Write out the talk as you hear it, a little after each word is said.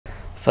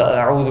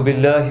فأعوذ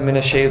بالله من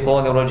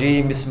الشيطان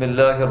الرجيم بسم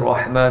الله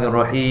الرحمن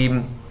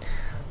الرحيم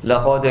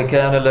لقد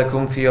كان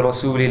لكم في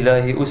رسول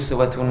الله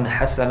أسوة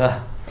حسنة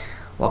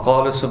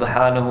وقال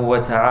سبحانه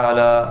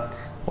وتعالى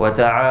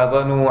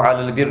وتعاونوا على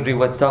البر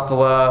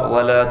والتقوى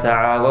ولا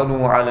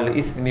تعاونوا على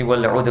الإثم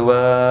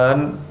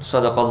والعدوان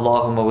صدق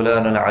الله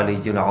مولانا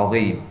العلي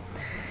العظيم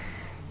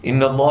إن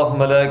الله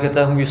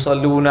ملائكته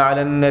يصلون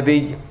على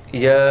النبي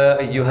يا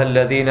أيها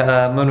الذين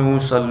آمنوا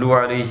صلوا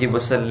عليه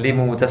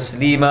وسلموا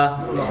تسليما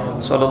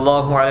صلى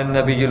الله على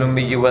النبي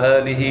الأمي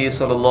وآله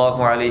صلى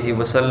الله عليه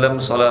وسلم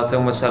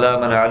صلاة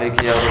وسلاما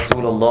عليك يا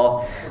رسول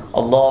الله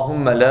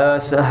اللهم لا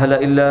سهل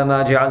إلا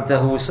ما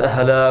جعلته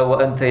سهلا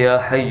وأنت يا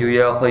حي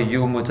يا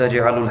قيوم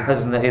تجعل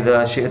الحزن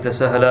إذا شئت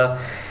سهلا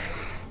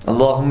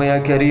اللهم يا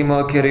كريم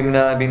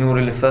أكرمنا بنور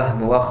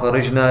الفهم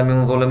وأخرجنا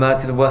من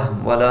ظلمات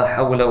الوهم ولا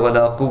حول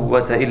ولا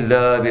قوة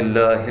إلا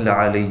بالله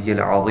العلي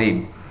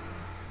العظيم.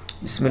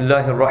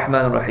 Bismillah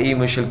ar-Rahman ar-Rahim.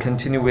 We shall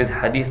continue with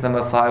hadith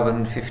number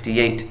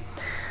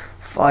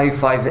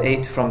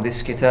 558 from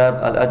this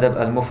kitab Al-Adab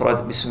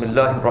Al-Mufrad.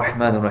 Bismillah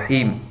ar-Rahman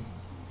ar-Rahim.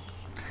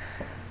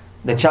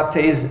 The chapter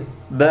is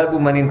Babu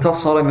man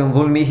intasara min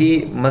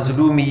dhulmihi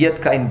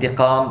mazlumiyat ka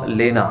intiqam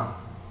lena.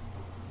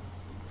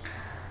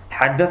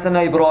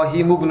 حدثنا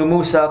إبراهيم بن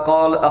موسى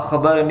قال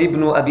أخبرني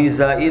ابن أبي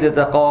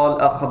زائدة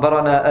قال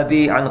أخبرنا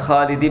أبي عن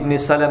خالد بن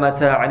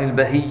سلمة عن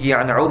البهي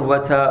عن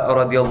عروة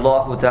رضي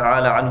الله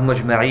تعالى عنهم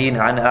أجمعين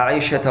عن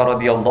عائشة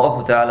رضي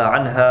الله تعالى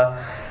عنها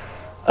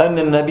أن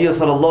النبي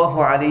صلى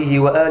الله عليه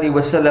وآله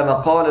وسلم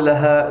قال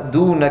لها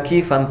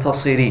دونك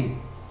فانتصري.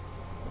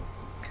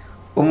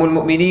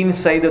 المؤمنين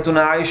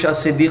سيدتنا عائشة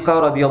الصديقة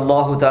رضي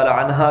الله تعالى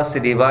عنها से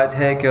रिवायत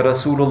है कि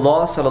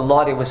रसूलुल्लाह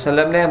सल्लल्लाहु अलैहि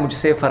वसल्लम ने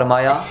मुझसे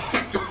फरमाया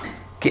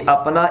कि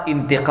अपना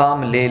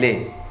इंतकाम ले ले.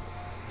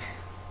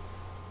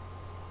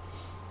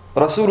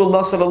 Rasulullah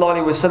sallallahu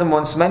alaihi wasallam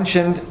once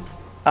mentioned,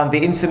 and the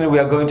incident we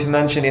are going to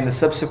mention in the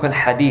subsequent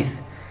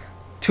hadith,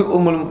 to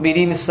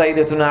al-Mu'mineen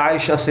Sayyidatuna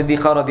Aisha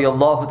Siddiqa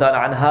radiyallahu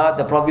ta'ala anha,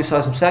 the Prophet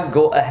sallallahu alaihi wasallam said,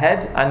 go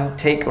ahead and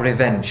take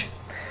revenge.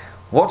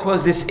 What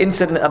was this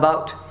incident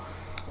about?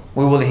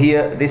 We will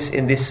hear this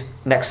in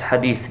this next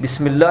hadith.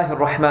 Bismillahir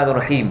Rahmanir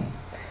Rahim.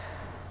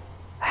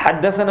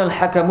 حدثنا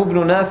الحكم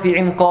بن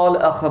نافع قال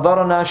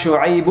أخبرنا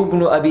شعيب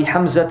بن أبي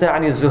حمزة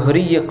عن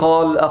الزهري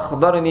قال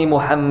أخبرني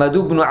محمد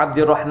بن عبد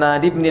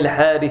الرحمن بن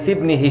الحارث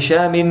بن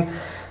هشام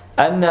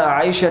أن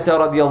عائشة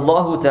رضي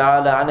الله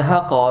تعالى عنها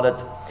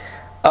قالت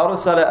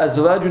أرسل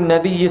أزواج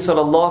النبي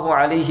صلى الله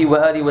عليه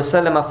وآله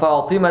وسلم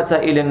فاطمة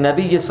إلى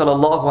النبي صلى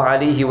الله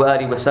عليه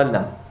وآله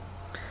وسلم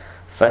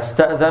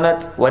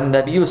فاستأذنت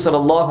والنبي صلى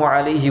الله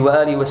عليه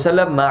وآله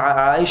وسلم مع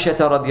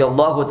عائشة رضي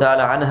الله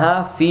تعالى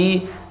عنها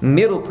في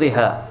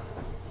مرطها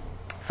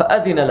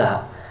فأذن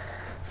لها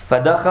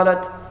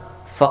فدخلت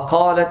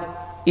فقالت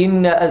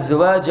إن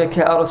أزواجك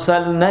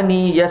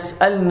أرسلنني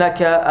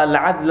يسألنك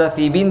العدل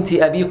في بنت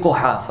أبي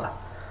قحافة.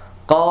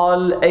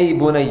 قال أي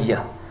بني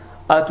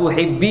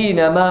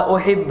أتحبين ما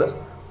أحب؟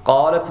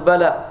 قالت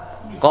بلى.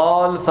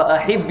 قال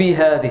فأحبي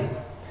هذه.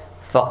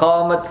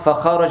 فقامت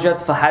فخرجت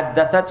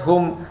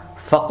فحدثتهم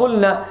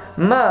فقلنا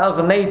ما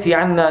أغنيت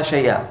عنا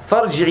شيئا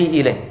فارجعي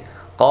إليه.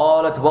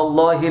 قالت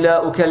والله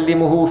لا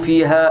أكلمه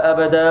فيها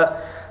أبدا.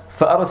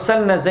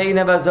 فأرسلنا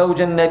زينب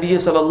زوج النبي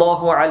صلى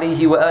الله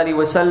عليه وآله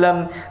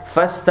وسلم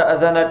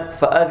فاستأذنت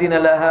فأذن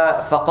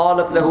لها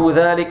فقالت له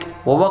ذلك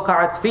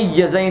ووقعت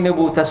في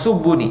زينب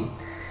تسبني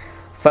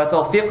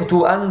فتفقت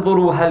أنظر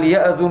هل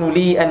يأذن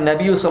لي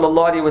النبي صلى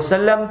الله عليه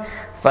وسلم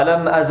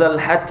فلم أزل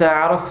حتى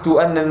عرفت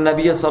أن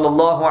النبي صلى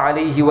الله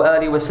عليه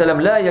وآله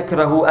وسلم لا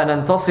يكره أن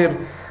أنتصر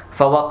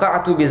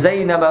فوقعت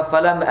بزينب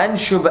فلم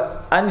أنشب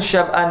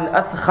أن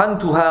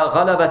أثخنتها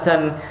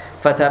غلبة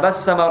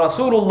فتبسم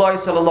رسول الله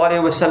صلى الله عليه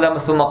وسلم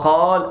ثم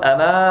قال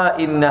أما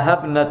إنها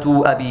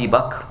ابنة أبي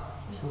بكر.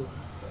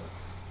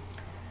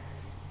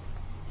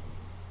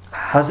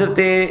 हज़रत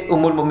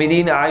उम्मुल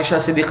मोमिनीन आयशा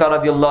सिद्दीक़ा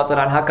रज़ियल्लाहु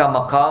तआला अन्हा का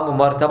मकाम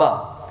मर्तबा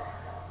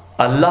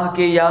अल्लाह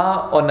के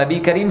यहाँ और नबी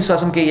करीम सल्लल्लाहु अलैहि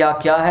वसल्लम के यहाँ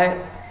क्या है,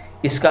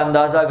 इसका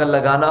अंदाज़ा अगर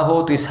लगाना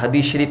हो तो इस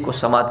हदीस शरीफ को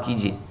समाअत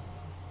कीजिए.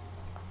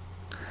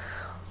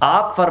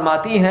 आप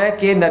फरमाती हैं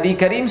कि नबी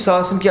करीम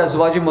सल्लल्लाहु अलैहि वसल्लम की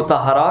अज़वाज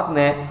मुतहरात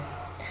ने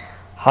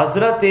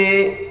हज़रत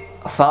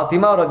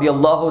फ़ातिमा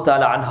रज़ियल्लाहु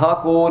तआला अन्हा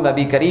को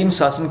नबी करीम सल्लल्लाहु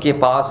अलैहि वसल्लम के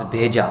पास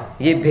भेजा.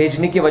 ये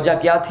भेजने की वजह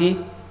क्या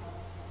थी?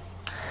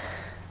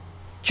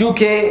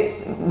 चूँकि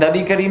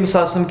नबी करीम सल्लल्लाहु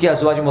अलैहि वसल्लम की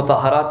अज़वाज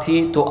मुतहरात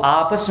थी तो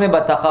आपस में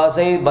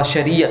बतक़ाज़े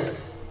बशरियत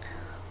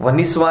व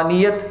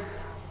निस्वानियत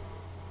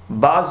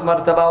बाज़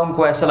मरतबा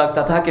उनको ऐसा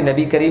लगता था कि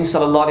नबी करीम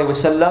सल्लल्लाहु अलैहि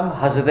वसल्लम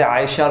हज़रत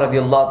आयशा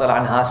रज़ियल्लाहु तआला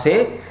अन्हा से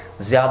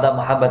ज़्यादा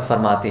मोहब्बत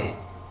फरमाते हैं.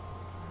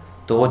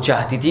 तो वो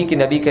चाहती थी कि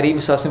नबी करीम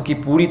सल्लल्लाहु अलैहि वसल्लम की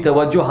पूरी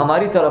तवज्जो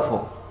हमारी तरफ हो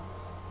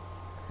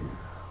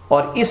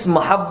और इस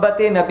मोहब्बत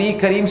नबी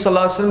करीम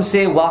सल्लल्लाहु अलैहि वसल्लम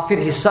से वाफिर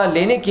हिस्सा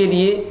लेने के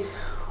लिए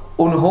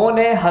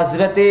उन्होंने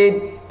हज़रत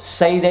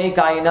सईदे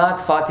कायनात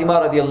फ़ातिमा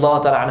रज़ियल्लाहु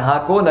तआला अन्हा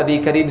को नबी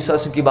करीम सल्लल्लाहु अलैहि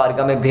वसल्लम की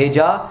बारगाह में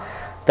भेजा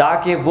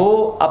ताकि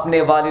वो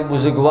अपने वालिद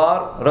बुजुर्गवार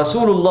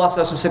रसूलुल्लाह सल्लल्लाहु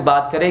अलैहि वसल्लम से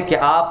बात करे कि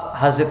आप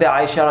हज़रत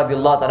आयशा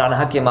रज़ियल्लाहु तआला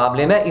अन्हा के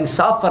मामले में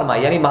इंसाफ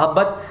फरमाए, यानी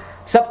मोहब्बत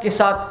सबके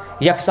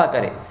साथ यकसा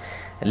करे।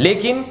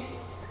 लेकिन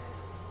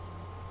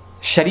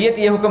शरीयत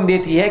ये हुक्म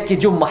देती है कि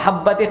जो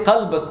मोहब्बत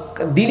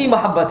क़ल्ब, दिली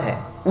मोहब्बत है,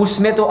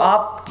 उसमें तो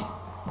आप,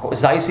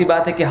 जाहिर सी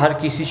बात है कि हर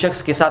किसी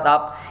शख्स के साथ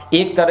आप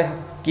एक तरह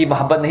की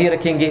मोहब्बत नहीं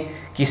रखेंगे,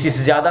 किसी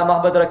से ज़्यादा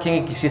मोहब्बत रखेंगे,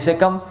 किसी से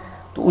कम,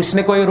 तो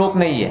उसमें कोई रोक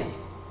नहीं है।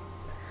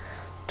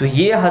 तो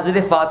ये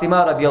हज़रत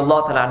फ़ातिमा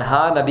रज़ियल्लाहु तआला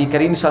अन्हा नबी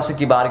करीम सल्लल्लाहु अलैहि वसल्लम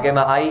की बारगाह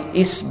में आई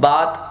इस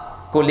बात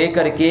को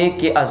लेकर के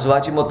कि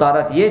अज़वाज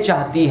मुताहरात ये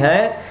चाहती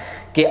हैं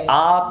कि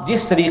आप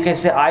जिस तरीके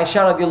से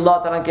आयशा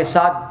रज़ियल्लाहु तआला के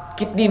साथ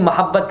कितनी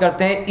मोहब्बत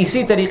करते हैं,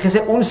 इसी तरीके से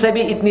उनसे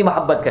भी इतनी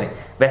मोहब्बत करें।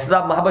 वैसे तो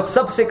आप मोहब्बत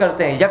सबसे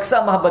करते हैं,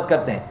 यकसा मोहब्बत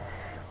करते हैं,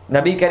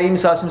 नबी करीम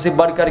सल्लल्लाहु अलैहि वसल्लम से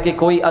बढ़ करके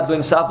कोई अदल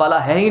इंसाफ वाला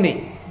है ही नहीं,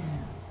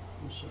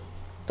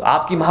 तो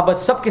आपकी मोहब्बत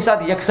सबके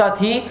साथ यकसा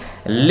थी।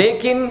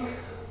 लेकिन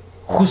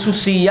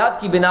खुसूसियात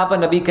की बिना पर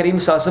नबी करीम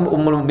सल्लल्लाहु अलैहि वसल्लम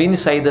उम्मुल मोमिनीन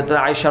सैयदतुना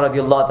आयशा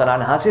रज़ियल्लाहु तआला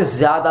अन्हा से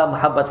ज़्यादा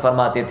मोहब्बत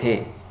फरमाते थे।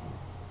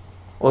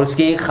 और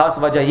उसकी एक ख़ास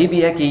वजह यह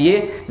भी है कि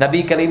ये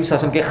नबी करीम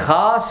सल्लल्लाहु अलैहि वसल्लम के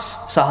ख़ास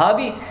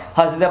सहाबी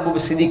हज़रत अबू बकर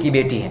सिद्दीक़ की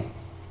बेटी हैं।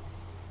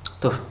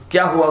 तो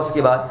क्या हुआ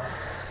उसके बाद?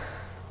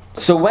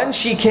 So when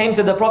she came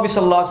to the Prophet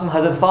sallallahu alaihi wasallam,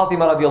 Hazrat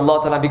Fatima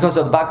radiallahu ta'ala, because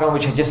of the background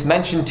which I just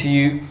mentioned to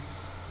you,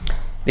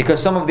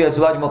 because some of the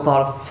Azwaj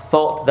Mutahhar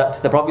thought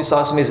that the Prophet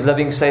sallallahu alaihi wasallam is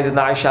loving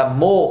Sayyidina Aisha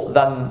more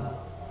than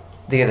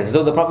the others.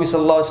 Though the Prophet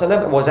sallallahu alaihi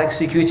wasallam was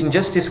executing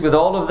justice with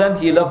all of them,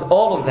 he loved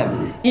all of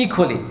them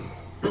equally.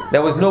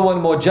 There was no one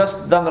more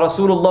just than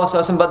Rasulullah sallallahu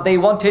alaihi wasallam, but they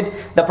wanted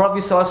the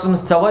Prophet sallallahu alaihi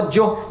wasallam's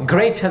tawajjuh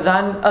greater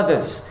than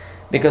others,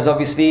 because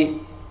obviously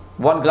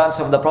one glance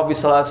of the Prophet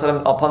sallallahu alaihi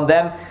wasallam upon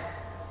them,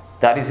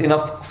 that is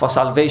enough for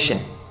salvation.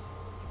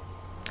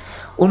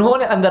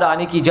 उन्होंने अंदर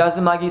आने की इजाज़त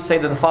मांगी।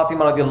 सैयदत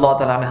फातिमा रज़ियल्लाहु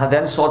तआला अन्हा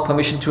then sought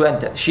permission to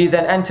enter. She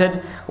then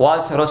entered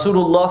whilst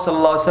Rasulullah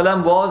sallallahu alaihi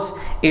wasallam was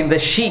in the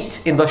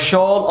sheet, in the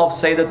shawl of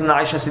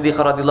Sayyidatuna Aisha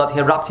Siddiqa radiallahu anha.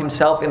 He wrapped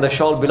himself in the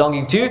shawl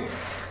belonging to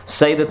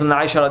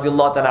Sayyidatuna Aisha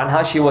radiallahu ta'ala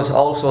anha. She was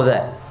also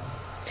there.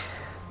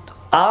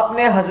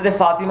 आपने हज़रत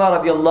फ़ातिमा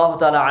रदियल्लाहु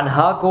ताला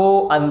अन्हा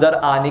को अंदर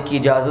आने की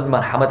इजाज़त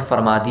मरहमत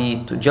फरमा दी।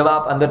 तो जब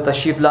आप अंदर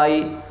तशरीफ़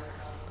लाई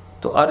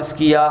तो अर्ज़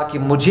किया कि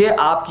मुझे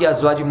आपकी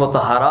अज़वाज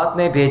मुतहरात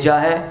ने भेजा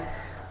है,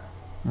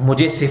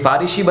 मुझे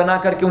सिफारिशी बना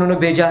करके उन्होंने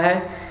भेजा है।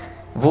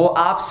 वो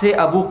आपसे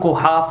अबू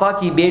कुहाफ़ा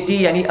की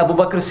बेटी यानी अबू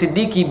बकर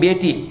सिद्दीक़ की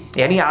बेटी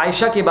यानी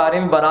आयशा के बारे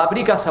में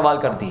बराबरी का सवाल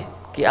करती है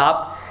कि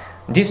आप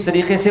जिस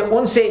तरीके से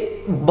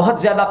उनसे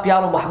बहुत ज़्यादा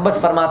प्यार और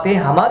मोहब्बत फरमाते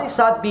हैं, हमारे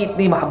साथ भी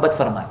इतनी मोहब्बत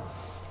फरमाएं।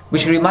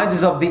 Which reminds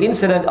us of the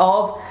incident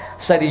of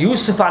Sayyid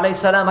Yusuf alayhi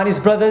salam and his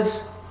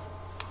brothers.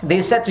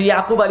 They said to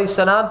Yaqub alayhi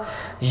salam,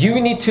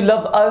 you need to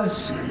love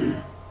us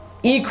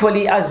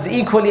equally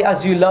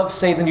as you love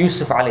Sayyid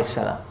Yusuf alayhi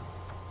salam.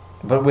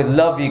 But with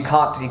love you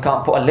can't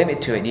put a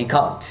limit to it. You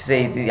can't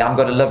say I'm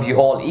going to love you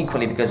all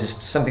equally, because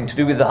it's something to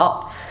do with the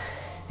heart.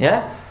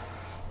 Yeah?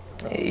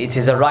 It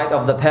is a right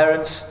of the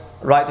parents,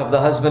 right of the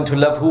husband to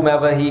love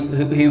whomever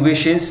he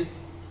wishes.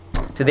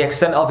 To the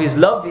extent of his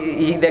love,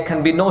 there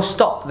can be no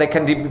stop, there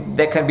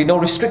can be no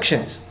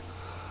restrictions.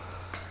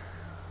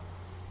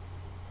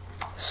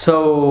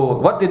 So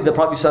what did the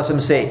Prophet ﷺ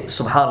say?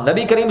 Subhanallah.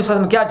 Nabi Kareem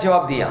ﷺ क्या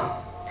जवाब दिया?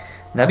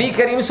 नबी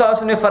करीम सल्लल्लाहु अलैहि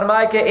वसल्लम ने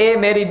फरमाया कि ए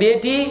मेरी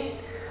बेटी,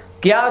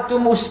 क्या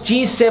तुम उस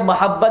चीज़ से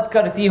मोहब्बत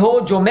करती हो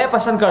जो मैं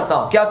पसंद करता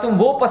हूँ? क्या तुम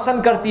वो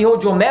पसंद करती हो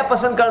जो मैं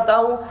पसंद करता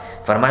हूँ?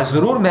 फरमाया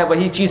ज़रूर, मैं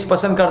वही चीज़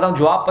पसंद करता हूँ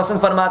जो आप पसंद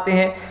फरमाते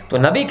हैं। तो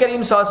नबी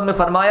करीम सल्लल्लाहु अलैहि वसल्लम ने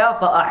फरमाया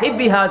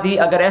फ़अहिब्बी हादी,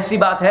 अगर ऐसी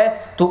बात है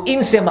तो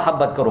इनसे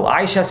मोहब्बत करो,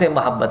 आयशा से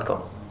मोहब्बत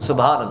करो।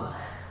 सुभान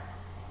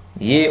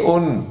अल्लाह। ये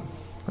उन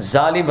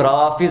जालिम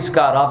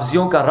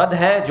राफिज़ियों का रद्द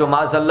है जो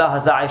माज़अल्लाह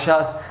हज़रत आयशा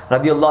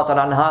रज़ियल्लाहु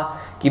तआला अन्हा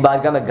की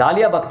बारगाह में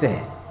गालियाँ बकते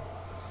हैं।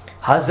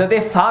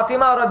 हज़रत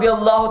फ़ातिमा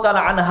रज़ियल्लाहु तआला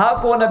अन्हा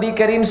को नबी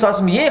करीम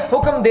सल्लल्लाहु अलैहि वसल्लम ये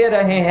हुक्म दे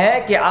रहे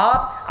हैं कि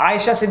आप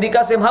आयशा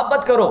सिद्दीक़ा से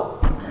मोहब्बत करो।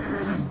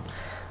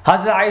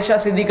 हज़रत आयशा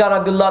सिद्दीक़ा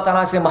रज़ियल्लाहु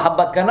तआला से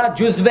मोहब्बत करना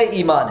जुज़्वे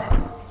ईमान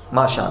है।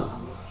 माशाअल्लाह।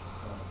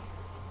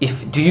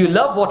 Do you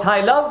love what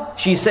I love?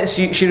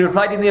 She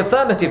replied in the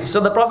affirmative. So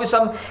the Prophet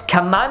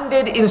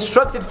commanded,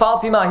 instructed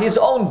Fatima, his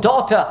own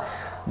daughter,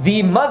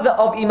 the mother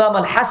of Imam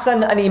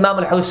al-Hassan and Imam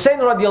al-Hussein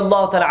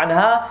radiallahu ta'ala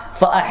anha,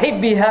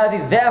 فَأَحِبِّ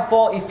هَذِي,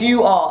 therefore if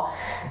you are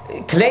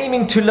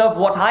claiming to love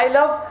what I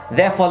love,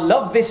 therefore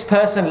love this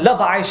person, love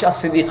Aisha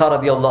Siddiqa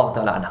radiallahu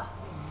ta'ala anha.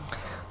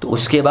 तो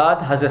उसके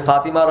बाद हज़रत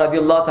फ़ातिमा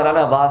रदियल्लाहु तआला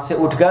अन्हा वहाँ से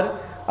उठकर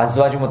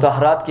अज़वाज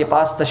मुतहरात के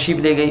पास तशरीफ़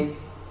ले गई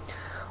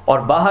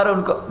और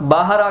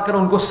बाहर आकर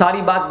उनको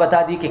सारी बात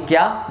बता दी कि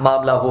क्या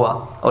मामला हुआ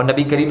और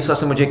नबी करीम सल्लल्लाहु अलैहि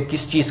वसल्लम मुझे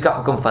किस चीज़ का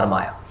हुक्म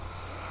फरमाया।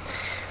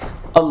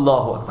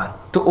 अल्लाहु अकबर।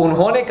 तो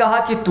उन्होंने कहा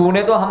कि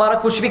तूने तो हमारा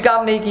कुछ भी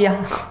काम नहीं किया,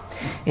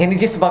 यानी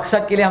जिस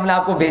मकसद के लिए हमने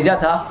आपको भेजा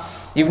था,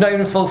 you've not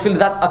even fulfilled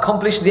that,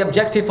 accomplished the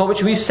objective for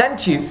which we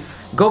sent you.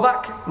 Go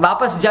back,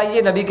 वापस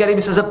जाइए, नबी करीम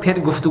सल्लल्लाहु अलैहि वसल्लम फिर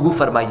गुफ्तगू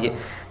फरमाइए।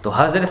 तो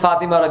हज़रत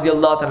फ़ातिमा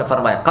रदियल्लाहु तआला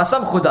फरमाया,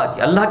 कसम खुदा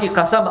की, अल्लाह की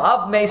कसम,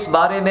 अब मैं इस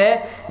बारे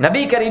में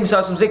नबी करीम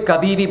सल्लल्लाहु अलैहि वसल्लम से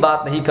कभी भी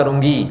बात नहीं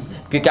करूंगी,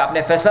 क्योंकि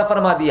आपने फैसला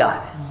फरमा दिया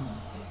है।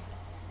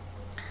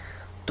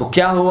 तो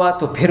क्या हुआ?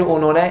 तो फिर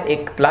उन्होंने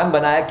एक प्लान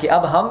बनाया कि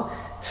अब हम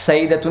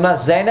सैयदतुना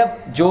ज़ैनब,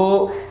 जो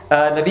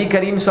नबी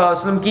करीम सल्लल्लाहु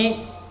अलैहि वसल्लम की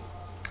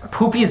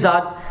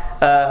फूफीजाद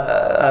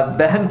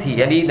बहन थी,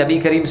 यानी नबी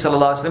करीम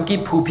सल्लल्लाहु अलैहि वसल्लम की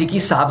फूफी की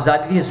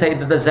साहबजादी थी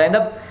सैयदत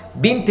ज़ैनब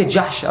बिन्त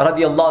जहश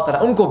रज़ियल्लाहु ताला,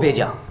 उनको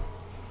भेजा।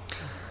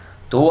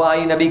 तो वो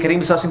आई नबी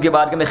करीम सल्लल्लाहु अलैहि वसल्लम के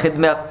बारगाह में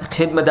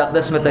खिदमत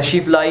अक़दस में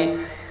तशरीफ़ लाई।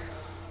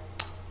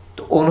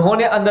 तो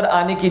उन्होंने अंदर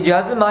आने की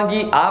इजाज़त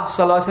मांगी, आप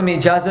सल्लल्लाहु अलैहि वसल्लम ने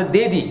इजाज़त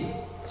दे दी।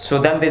 So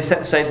then they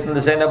said,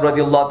 Zainab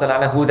radiallahu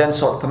ta'ala, who then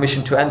sought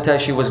permission to enter,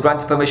 she was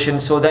granted permission.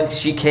 So then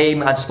she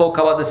came and spoke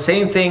about the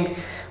same thing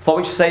for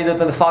which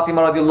Sayyidat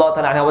Fatima radiallahu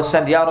ta'ala was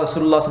sent. Ya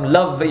Rasulullah,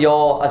 love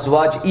your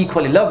azwaj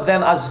equally, love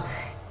them as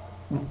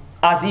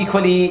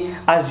equally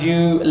as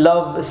you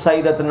love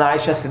Sayyidat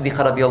Aisha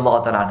Siddiqa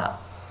radiallahu ta'ala.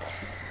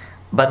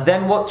 But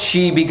then what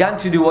she began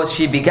to do was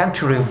she began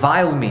to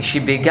revile me, she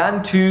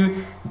began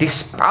to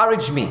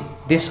disparage me,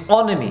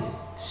 dishonor me,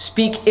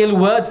 speak ill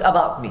words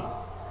about me.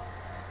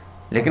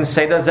 लेकिन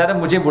सैयदा ज़ैनब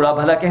मुझे बुरा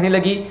भला कहने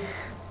लगी,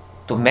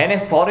 तो मैंने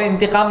फौरन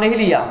इंतकाम नहीं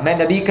लिया। मैं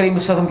नबी करीम सल्लल्लाहु अलैहि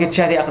वसल्लम के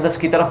चेहरे अक़दस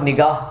की तरफ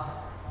निगाह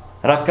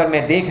रखकर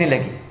मैं देखने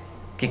लगी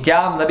कि क्या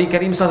नबी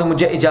करीम सल्लल्लाहु अलैहि वसल्लम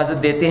मुझे इजाज़त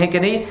देते हैं कि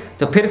नहीं।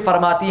 तो फिर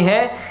फरमाती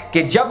हैं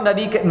कि जब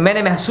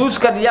मैंने महसूस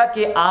कर लिया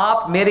कि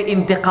आप मेरे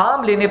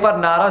इंतकाम लेने पर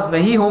नाराज़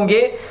नहीं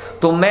होंगे,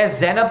 तो मैं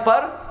ज़ैनब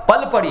पर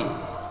पल पड़ी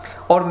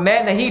और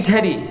मैं नहीं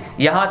ठहरी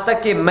यहाँ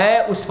तक कि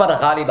मैं उस पर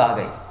गालिब आ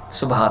गई।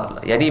 सुभान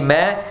अल्लाह, यानी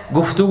मैं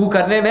गुफ्तगू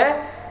करने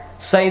में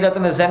Sayyidat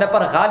Zainab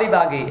par ghalib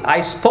aa gayi.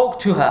 I spoke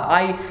to her,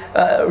 I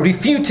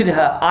refuted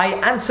her, I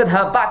answered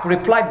her back,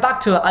 replied back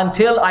to her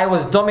until I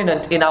was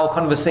dominant in our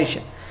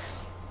conversation.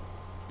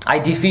 I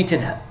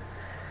defeated her.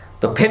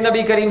 तो फिर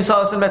नबी करीम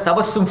सल्लल्लाहु अलैहि वसल्लम ने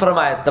तबस्सुम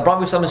फरमाया. The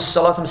Prophet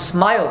सल्लल्लाहु अलैहि वसल्लम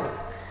smiled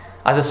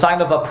as a sign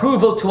of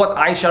approval to what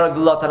Aisha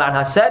radiallahu ta'ala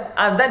anha said,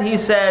 and then he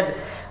said,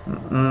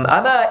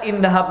 अमा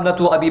इन्नहा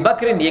इब्नतु अबी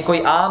बकर, ये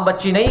कोई आम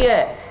बच्ची नहीं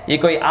है, ये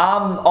कोई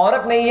आम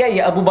औरत नहीं है, ये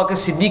अबू बकर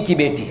सिद्दीक की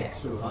बेटी है।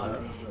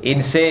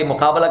 इनसे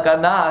मुकाबला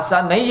करना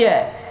आसान नहीं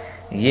है,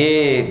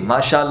 ये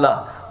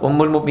माशाअल्लाह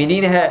उम्मुल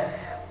मुमिनीन है,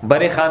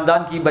 बड़े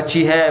ख़ानदान की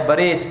बच्ची है,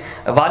 बड़े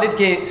वालिद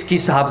की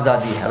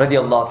साहबजादी है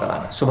रज़ियल्लाहु तआला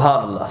अन्हा। सुभान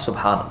अल्लाह,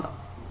 सुभान अल्लाह।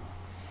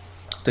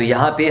 तो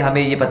यहाँ पे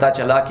हमें ये पता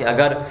चला कि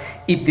अगर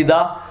इब्तिदा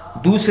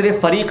दूसरे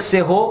फ़रीक़ से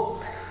हो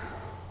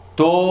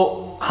तो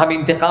हम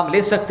इंतकाम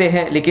ले सकते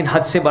हैं, लेकिन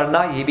हद से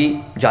बढ़ना ये भी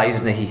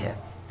जायज़ नहीं है।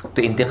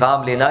 तो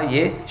इंतकाम लेना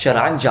ये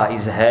शरअन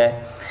जायज़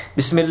है।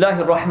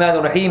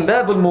 बिस्मिल्लाहिर्रहमानिर्रहीम।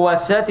 बाबुल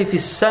मुवासाति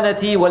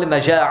फिस्सनति वल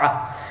मजाअह,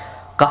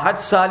 कहत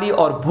साली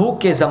और भूख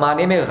के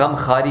ज़माने में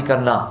गमखारी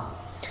करना।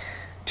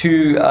 To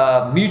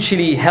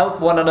mutually help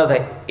one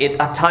another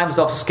at times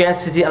of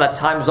scarcity and at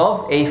times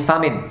of a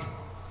famine.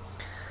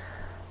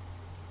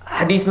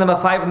 حديث number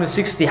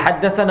 560.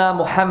 حدثنا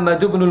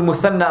محمد بن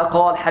المثنى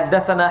قال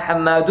حدثنا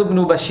حماد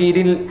بن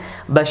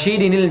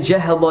بشير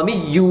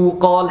الجهضمي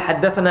قال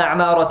حدثنا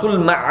عمارة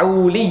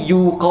المعولي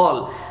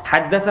قال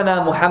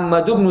حدثنا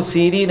محمد بن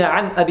سيرين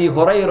عن أبي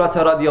هريرة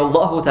رضي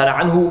الله تعالى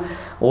عنه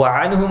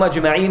وعنهم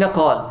أجمعين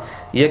قال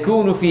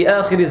يكون في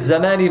آخر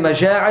الزمان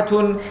مجاعة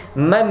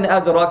من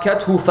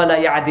أدركته فلا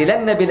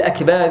يعدلن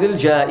بالأكباد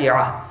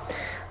الجائعة.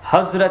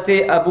 हज़रत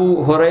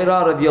अबू हुरैरा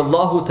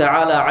रदियल्लाहु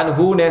ताला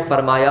अन्हु ने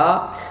फरमाया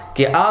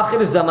कि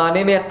आखिर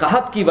ज़माने में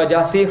कहत की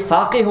वजह से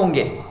फाक़े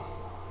होंगे।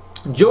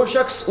 जो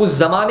शख्स उस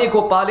ज़माने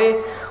को पाले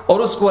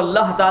और उसको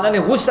अल्लाह ताला ने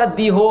वुसअत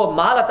दी हो,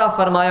 माल अता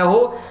फरमाया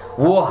हो,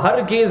 वो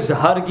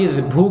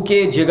हरगिज़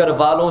भूखे जिगर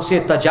वालों से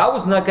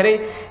तजावुज़ न करे,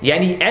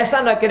 यानी ऐसा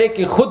न करे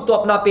कि खुद तो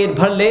अपना पेट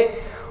भर ले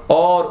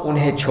और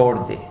उन्हें छोड़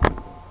दे।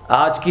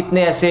 आज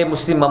कितने ऐसे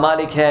मुस्लिम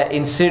ममालिक हैं,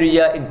 in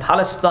Syria, in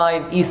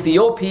Palestine,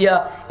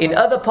 Ethiopia, in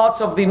other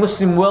parts of the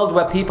Muslim world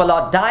where people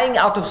are dying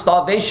out of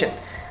starvation.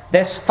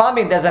 There's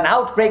famine, there's an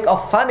outbreak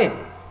of famine.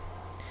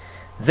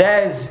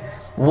 There's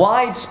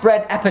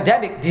widespread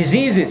epidemic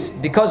diseases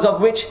because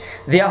of which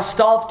they are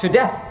starved to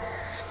death.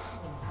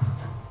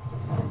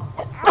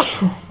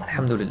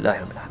 Alhamdulillah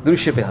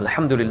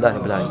Alhamdulillah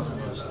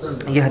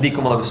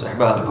Yahdikum Allah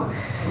bisahbalikum.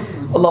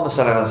 Allahumma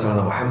salli ala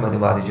sayyidina Muhammad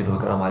wa ali jiddu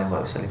karam alayhi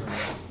wa sallam.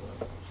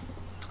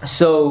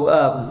 So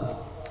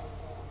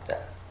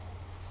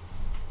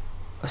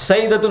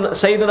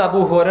Sayyidina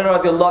Abu Hurairah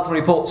radiallahu anhu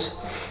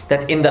reports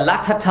that in the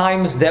latter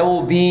times there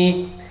will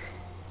be,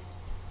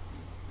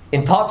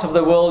 in parts of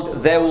the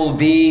world, there will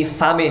be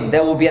famine,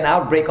 there will be an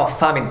outbreak of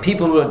famine.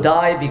 People will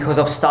die because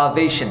of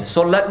starvation.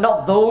 So let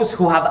not those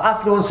who have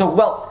affluence of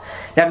wealth,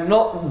 let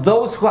not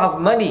those who have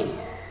money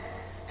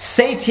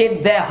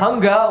satiate their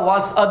hunger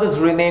whilst others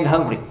remain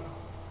hungry.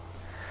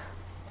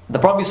 The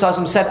Prophet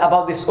ﷺ said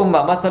about this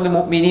ummah, مَثَلُ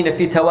الْمُؤْمِنِينَ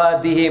فِي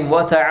تَوَادِّهِمْ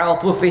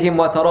وَتَعَاطُفِهِمْ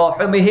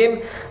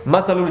وَتَرَاحُمِهِمْ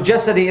مَثَلُ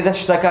الْجَسَدِ إِذَا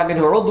اشْتَكَى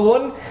مِنْهُ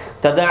عُضْوٌ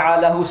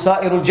تَدَاعَى لَهُ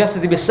سَائِرُ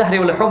الْجَسَدِ بِالسَّهْرِ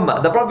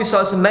وَالْحُمَّى. The Prophet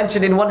ﷺ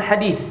mentioned in one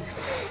hadith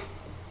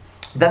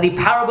that the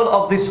parable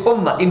of this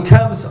ummah in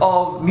terms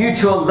of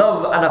mutual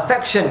love and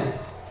affection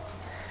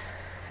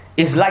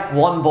is like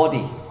one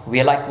body.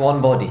 We are like one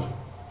body.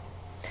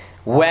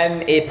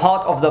 When a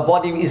part of the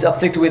body is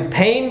afflicted with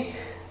pain,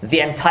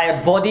 the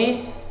entire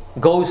body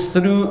goes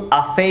through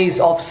a phase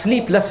of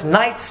sleepless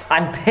nights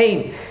and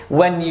pain.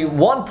 When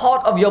one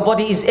part of your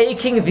body is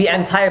aching, the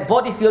entire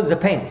body feels the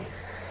pain.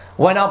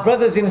 When our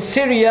brothers in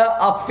Syria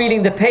are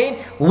feeling the pain,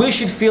 we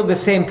should feel the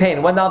same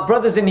pain. When our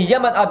brothers in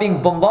Yemen are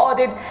being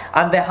bombarded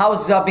and their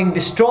houses are being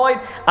destroyed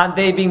and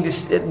they're being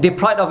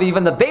deprived of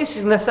even the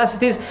basic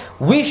necessities,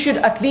 we should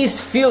at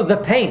least feel the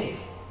pain.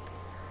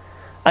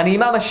 And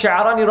Imam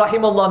Al-Sha'rani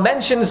rahimahullah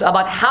mentions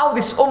about how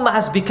this ummah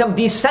has become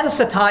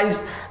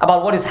desensitized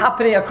about what is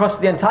happening across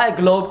the entire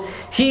globe.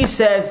 He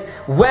says,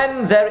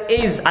 when there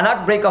is an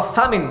outbreak of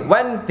famine,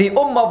 when the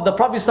ummah of the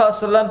Prophet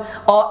ﷺ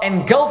are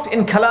engulfed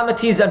in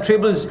calamities and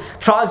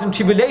trials and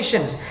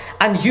tribulations,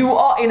 and you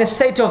are in a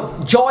state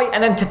of joy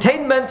and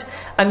entertainment,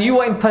 and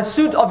you are in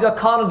pursuit of your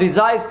carnal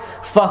desires,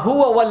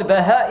 فَهُوَ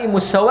وَالْبَهَائِمُ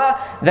سَوَاء,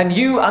 then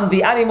you and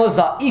the animals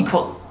are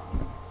equal.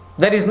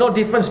 There is no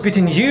difference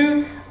between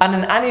you and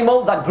an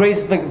animal that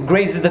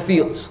grazes the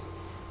fields.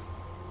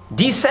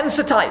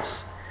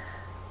 Desensitized.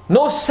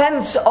 No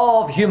sense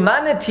of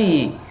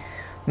humanity,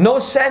 no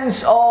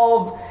sense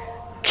of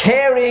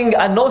caring,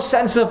 and no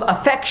sense of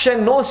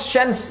affection, no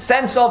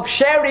sense of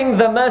sharing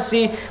the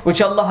mercy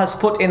which Allah has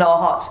put in our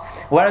hearts.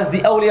 Whereas the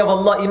awliya of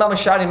Allah, Imam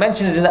Al-Sha'rani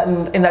mentions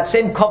in that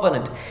same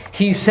covenant,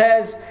 he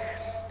says,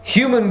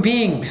 human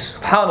beings,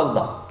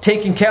 subhanAllah,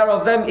 taking care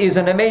of them is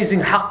an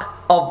amazing haqq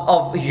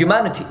of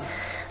humanity.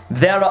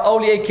 There are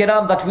awliya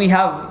kiram that we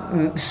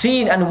have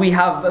seen and we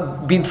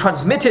have been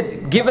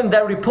transmitted, given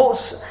their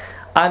reports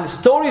and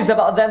stories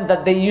about them,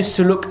 that they used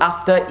to look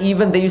after,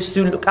 even they used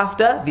to look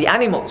after the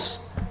animals.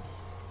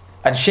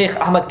 And Shaykh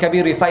Ahmad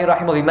Kabir Rifai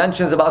rahimahullah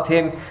mentions about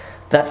him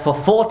that for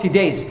 40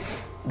 days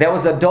there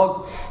was a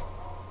dog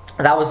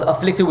that was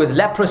afflicted with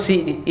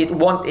leprosy. It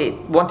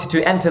wanted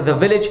to enter the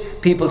village.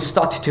 People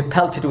started to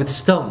pelt it with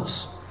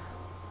stones.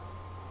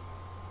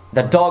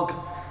 The dog,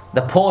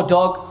 the poor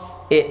dog,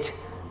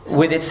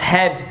 with its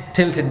head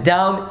tilted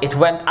down, it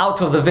went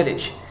out of the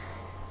village.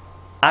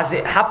 As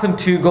it happened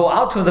to go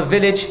out of the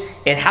village,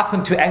 it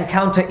happened to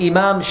encounter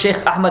Imam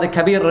Shaykh Ahmad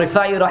Kabir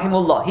Rifai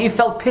rahimahullah. He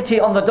felt pity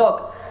on the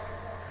dog.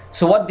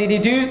 So what did he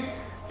do?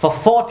 For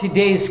 40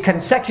 days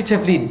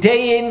consecutively,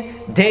 day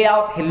in, day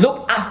out, he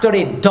looked after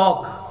a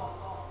dog.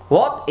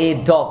 What? A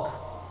dog.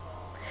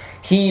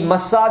 He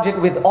massaged it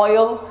with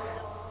oil.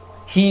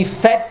 He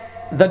fed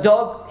the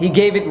dog. He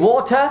gave it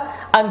water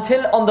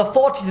until on the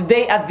 40th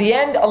day at the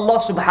end, Allah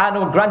subhanahu wa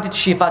ta'ala granted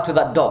shifa to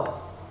that dog.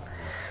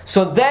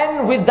 So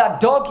then with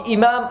that dog,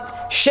 Imam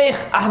Shaykh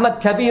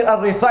Ahmad Kabir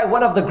al-Rifai,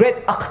 one of the great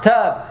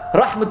aqtab,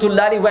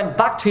 rahmatullahi, went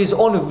back to his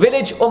own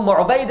village,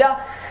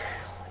 Ubaidah,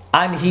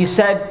 and he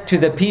said to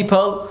the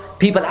people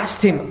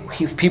asked him,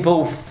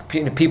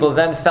 people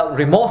then felt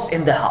remorse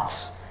in their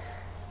hearts.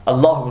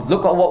 Allah,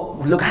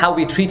 look how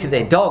we treated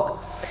a dog.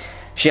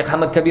 Shaykh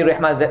Ahmad Kabir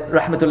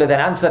rahmatullah then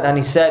answered and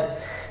he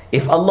said,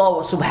 if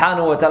Allah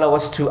subhanahu wa ta'ala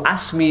was to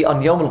ask me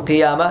on Yawm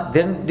al-Qiyamah,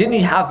 then didn't He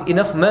have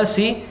enough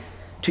mercy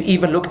to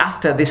even look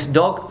after this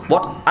dog?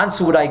 What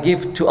answer would I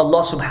give to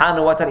Allah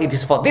subhanahu wa ta'ala? It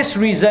is for this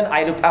reason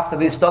I looked after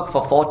this dog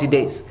for 40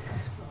 days.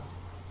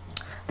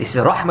 This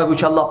is rahmah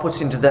which Allah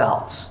puts into their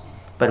hearts.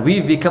 But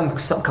we've become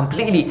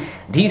completely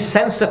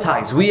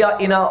desensitized. We are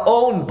in our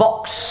own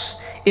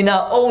box, in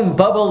our own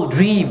bubble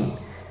dream.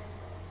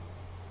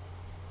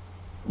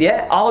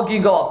 Yeah,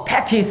 arguing about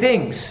petty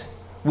things.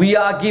 We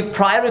give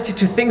priority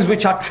to things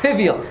which are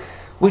trivial,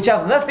 which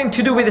have nothing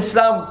to do with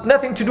Islam,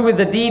 nothing to do with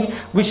the deen,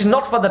 which is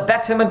not for the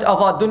betterment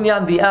of our dunya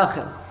and the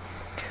akhirah.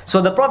 So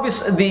the Prophet,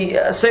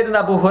 Sayyidina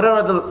Abu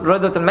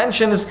Hurairah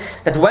mentions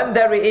that when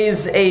there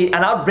is an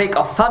outbreak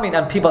of famine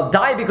and people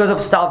die because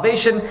of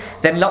starvation,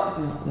 then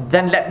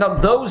let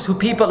not those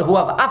people who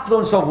have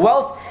affluence of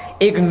wealth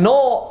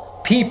ignore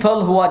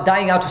people who are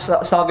dying out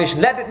of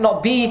starvation. Let it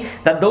not be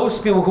that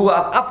those people who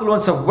have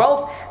affluence of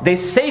wealth, they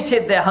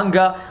satiate their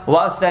hunger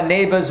whilst their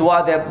neighbors,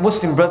 while their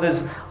Muslim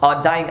brothers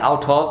are dying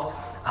out of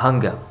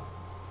hunger.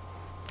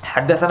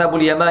 حدثنا أبو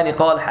اليمان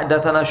قال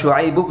حدثنا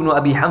شعيب بن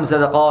أبي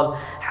حمزة قال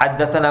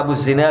حدثنا أبو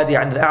الزناد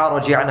عن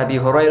الأعرج عن أبي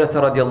هريرة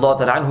رضي الله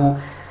تعالى عنه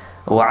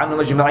وعنهم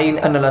أجمعين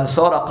أن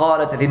الأنصار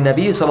قالت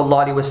للنبي صلى الله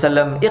عليه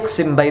وسلم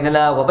اقسم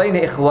بيننا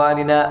وبين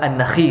إخواننا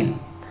النخيل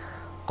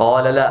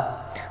قال لا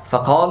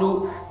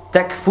فقالوا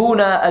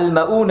تكفونا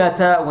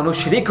المؤونة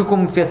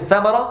ونشرككم في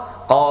الثمرة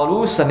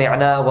قالوا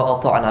سمعنا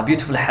وأطعنا.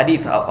 Beautiful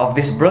hadith of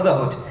this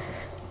brotherhood.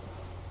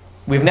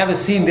 We've never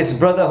seen this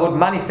brotherhood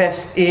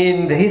manifest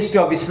in the history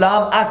of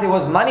Islam as it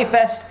was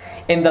manifest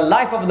in the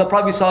life of the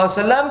Prophet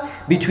ﷺ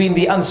between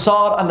the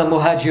Ansar and the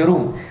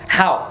Muhajirun.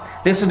 How?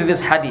 Listen to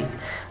this hadith.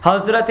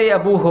 Hazrat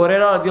Abu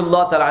Hurairah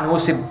radiyallahu ta'ala anhu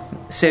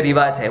से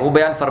रिवायत है, वो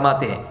बयान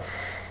फरमाते हैं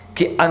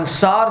कि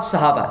अंसार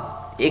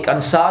सहाबा, एक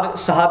अंसार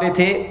सहाबे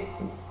थे,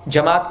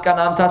 जमात का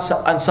नाम था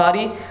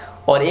अंसारी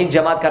और एक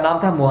जमात का नाम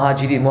था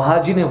मुहाजिरी.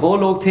 मुहाजिरी वो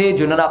लोग थे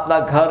जिन्होंने अपना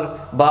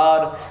घर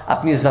बार,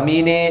 अपनी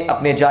ज़मीनें,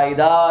 अपने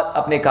जायदाद,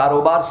 अपने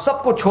कारोबार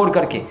सबको छोड़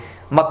करके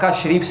मक्का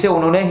शरीफ से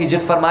उन्होंने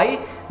हिजरत फरमाई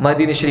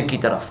मदीना शरीफ की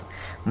तरफ.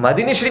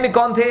 मदीना शरीफ में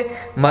कौन थे?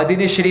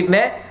 मदीना शरीफ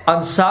में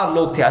अंसार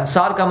लोग थे.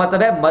 अंसार का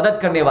मतलब है मदद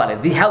करने वाले,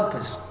 दी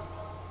हेल्पर्स.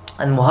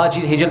 और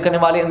मुहाजिर हिजरत करने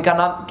वाले, उनका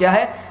नाम क्या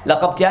है,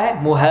 लक़ब क्या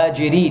है?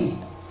 मुहाजिरीन.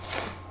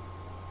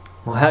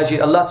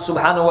 मुहाजिर अल्लाह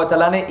सुब्हानहु व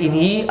तआला ने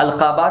इन्हीं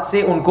अलक़ाबात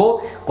से उनको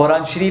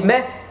कुरान शरीफ में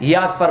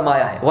याद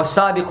फरमाया है।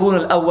 वस्साबिक़ून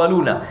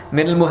अल-अव्वलून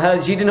मिनल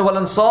मुहाजिरीन वल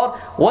अंसार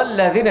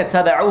वल्लज़ीना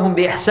तबअूहुम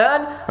बिइहसान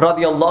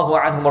रज़ियल्लाहु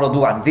अन्हुम व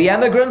रदू अन्हु। The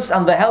emigrants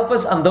and the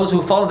helpers and those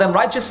who follow them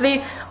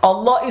righteously,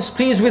 Allah is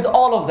pleased with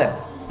all of them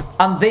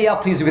and they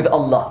are pleased with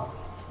Allah.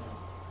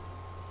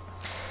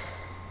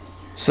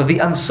 So the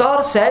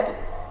Ansar said,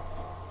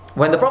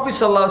 when the Prophet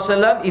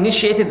ﷺ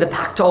initiated the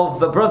pact of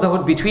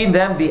brotherhood between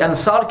them, the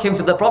Ansar came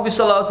to the Prophet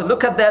ﷺ,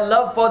 look at their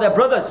love for their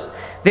brothers.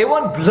 They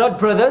weren't blood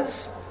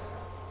brothers.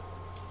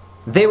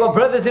 They were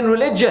brothers in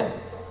religion.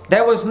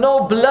 There was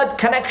no blood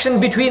connection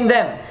between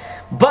them.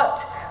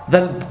 But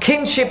the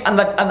kinship and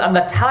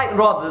the tie,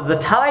 rather, the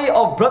tie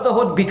of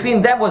brotherhood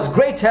between them was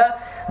greater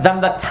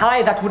than the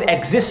tie that would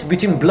exist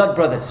between blood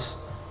brothers.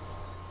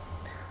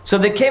 So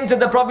they came to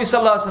the Prophet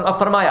ﷺ और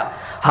फरमाया,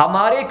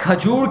 हमारे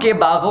खजूर के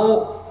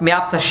बागों में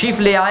आप तशरीफ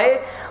ले आए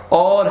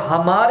और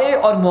हमारे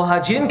और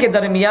मुहाजिरिन के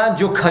दरमियान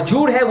जो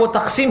खजूर है वो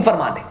तकसीम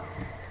फरमा दें।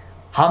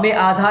 हमें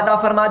आधा अता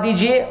फरमा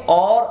दीजिए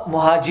और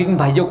मुहाजिरिन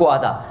भाइयों को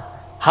आधा।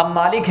 हम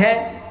मालिक हैं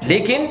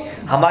लेकिन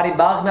हमारे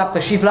बाग में आप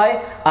तशरीफ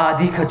लाए,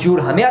 आधी खजूर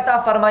हमें अता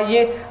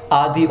फरमाइए,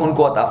 आधी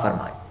उनको अता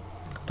फरमाए।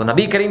 तो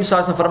नबी करीम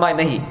सल्लल्लाहु अलैहि वसल्लम फरमाए,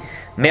 नहीं,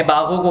 मैं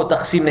बागों को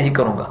तकसीम नहीं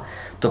करूँगा।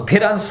 तो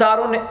फिर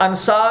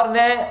अंसार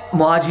ने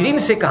मुहाजिरीन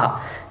से कहा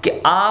कि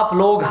आप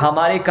लोग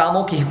हमारे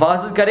कामों की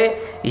हिफाजत करें,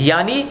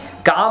 यानी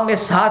काम में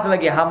साथ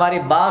लगे, हमारे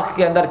बाग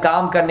के अंदर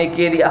काम करने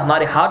के लिए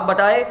हमारे हाथ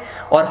बटाए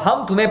और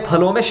हम तुम्हें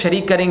फलों में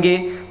शरीक करेंगे।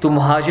 तो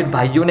मुहाजिर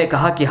भाइयों ने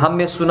कहा कि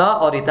हमने सुना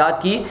और इताअत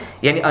की,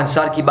 यानी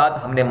अंसार की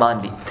बात हमने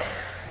मान ली।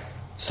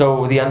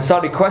 So the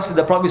Ansar requested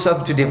the Prophet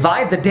ﷺ to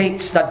divide the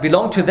dates that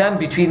belong to them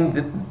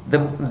between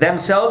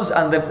themselves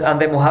and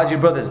their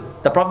Muhajir brothers.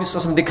 The Prophet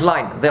ﷺ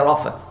declined their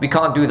offer. We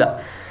can't do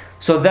that.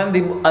 So then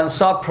the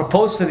Ansar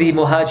proposed to the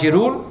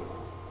Muhajirun,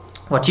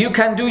 what you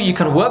can do, you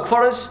can work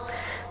for us,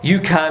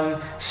 you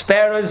can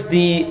spare us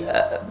the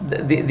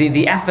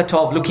effort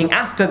of looking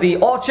after the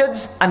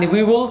orchards, and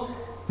we will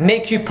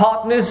make you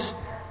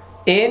partners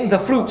in the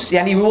fruits,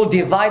 yani we will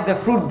divide the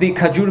fruit, the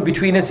khajur,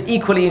 between us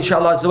equally,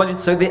 inshallah.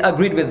 So they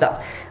agreed with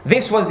that.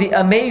 This was the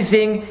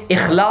amazing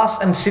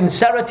ikhlas and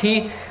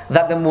sincerity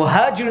that the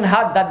muhajirun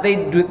had, that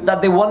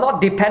they were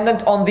not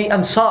dependent on the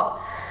Ansar.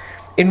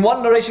 In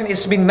one narration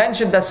it's been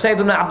mentioned that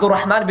Sayyiduna Abdul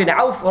Rahman bin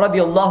Auf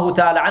radiallahu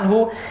ta'ala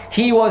anhu,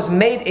 he was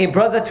made a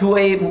brother to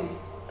an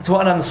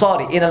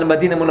Ansari in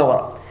Al-Madinah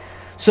Munawwara.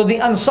 So the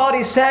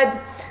Ansari said,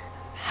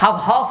 have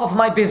half of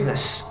my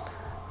business.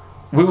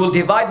 We will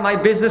divide my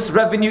business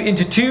revenue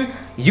into two.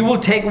 You will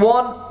take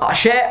one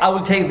share, I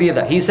will take the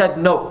other. He said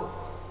no.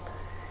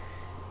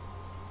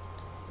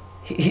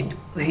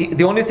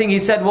 The only thing he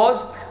said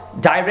was,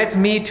 direct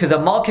me to the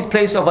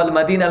marketplace of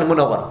Al-Madinah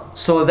Al-Munawwara.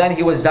 So then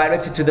he was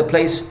directed to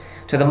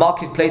the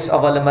marketplace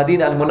of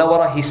Al-Madinah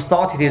Al-Munawwara. He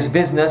started his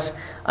business,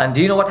 and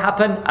do you know what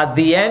happened? At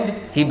the end,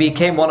 he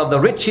became one of the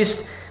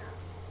richest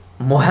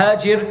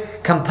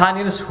muhajir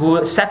companions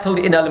who settled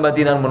in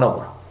Al-Madinah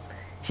Al-Munawwara.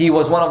 He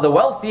was one of the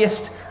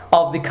wealthiest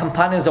of the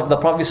companions of the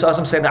Prophet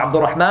Sayyidina Abdul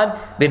Rahman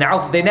bin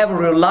Auf. They never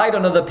relied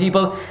on other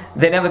people.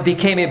 They never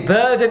became a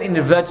burden, in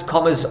inverted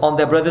commas, on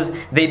their brothers.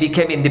 They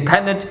became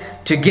independent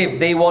to give.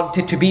 They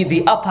wanted to be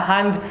the upper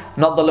hand,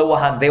 not the lower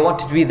hand. They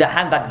wanted to be the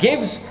hand that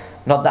gives,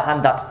 not the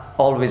hand that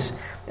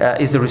always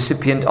is the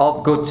recipient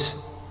of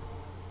goods.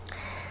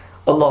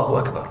 Allahu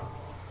Akbar.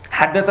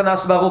 حدثنا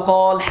أصبغ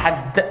قال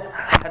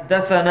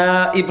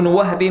حدثنا ابن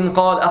وهب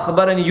قال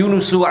أخبرني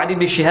يونس عن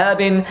ابن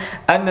شهاب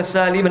أن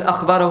سالم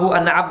أخبره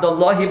أن عبد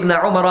الله بن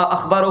عمر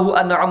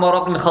أخبره أن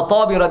عمر بن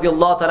الخطاب رضي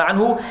الله تعالى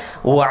عنه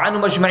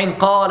وعنهم أجمعين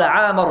قال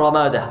عام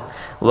الرمادة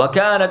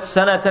وكانت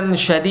سنة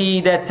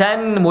شديدة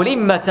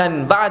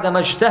ملمة بعدما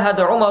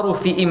اجتهد عمر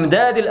في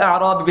إمداد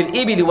الأعراب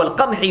بالإبل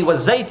والقمح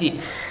والزيت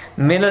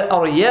من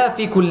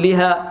الأرياف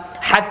كلها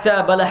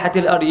حتى بلحت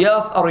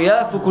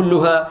أرياف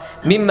كلها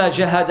مما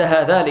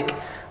جهدها ذلك.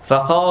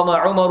 فقام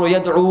عمر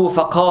يدعو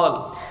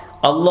فقال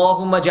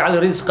اللهم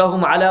اجعل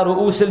رزقهم على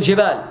رؤوس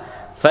الجبال.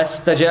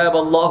 فاستجاب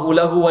الله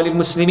له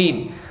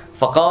وللمسلمين.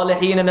 فقال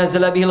حين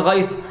نزل به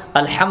الغيث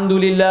الحمد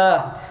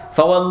لله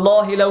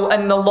فوالله لو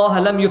أن الله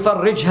لم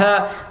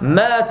يفرجها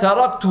ما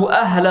تركت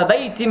أهل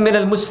بيت من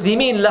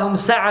المسلمين لهم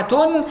سعة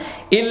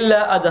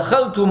إلا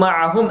أدخلت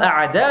معهم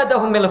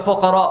أعدادهم من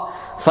الفقراء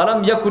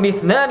فلم يكن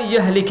اثنان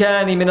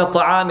يهلكان من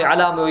الطعام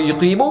على ما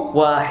يقيم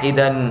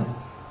واحدا.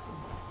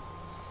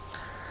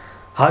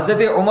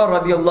 Hazrat Umar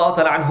radiallahu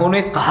ta'ala anhu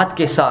ne qahat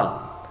ke saal.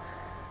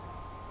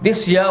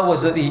 This year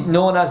was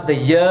known as the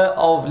year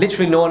of,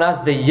 literally known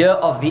as the year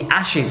of the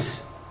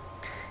ashes.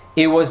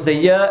 It was the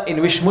year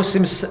in which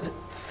Muslims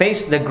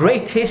faced the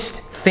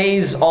greatest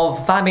phase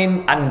of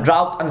famine and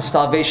drought and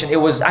starvation.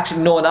 It was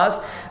actually known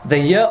as the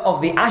year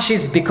of the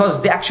ashes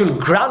because the actual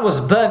ground was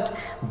burnt,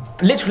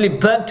 literally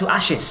burnt to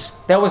ashes.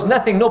 There was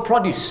nothing, no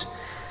produce.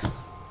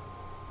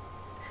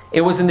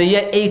 It was in the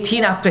year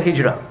 18 after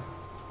Hijrah,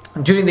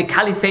 during the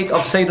caliphate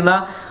of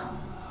Sayyidina,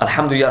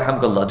 alhamdulillah,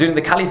 alhamdulillah, during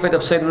the caliphate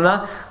of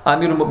Sayyidina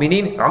Amir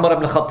al-Mu'mineen Umar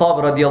ibn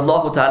Khattab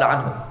radiyallahu ta'ala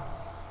anhu.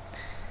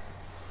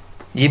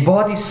 ये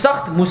बहुत ही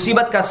सख्त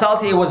मुसीबत का साल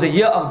था. It was a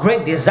year of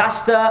great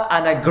disaster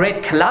and a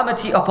great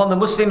calamity upon the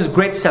Muslims,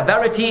 great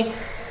severity.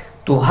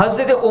 तो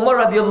हज़रत उमर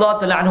रज़ियल्लाहु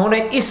तआला अन्हु ने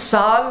इस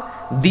साल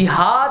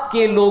देहात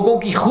के लोगों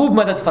की खूब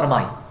मदद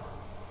फरमाई.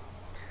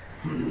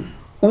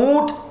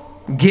 ऊंट,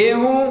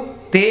 गेहूं,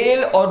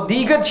 तेल और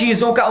दीगर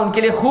चीज़ों का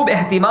उनके लिए खूब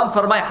एहतिमाम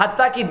फरमाया,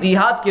 हत्ता कि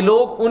देहात के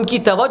लोग उनकी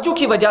तवज्जो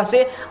की वजह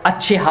से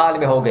अच्छे हाल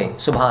में हो गए.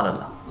 सुभान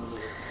अल्लाह.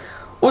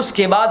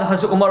 उसके बाद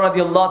हज़रत उमर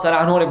रज़ियल्लाहु तआला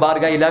अन्हु ने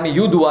बारगाह इलाही में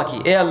यूं दुआ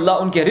की, ए अल्लाह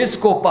उनके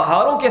रिज़्क़ को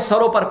पहाड़ों के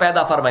सरों पर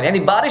पैदा फरमा, यानी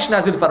बारिश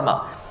नाजिल फरमा.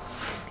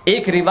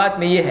 एक रिवायत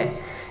में यह है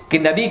कि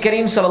नबी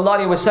करीम सल्लल्लाहु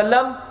अलैहि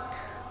वसल्लम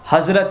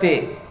हज़रत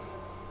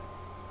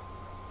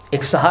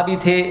एक सहाबी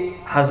थे,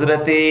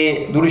 हज़रत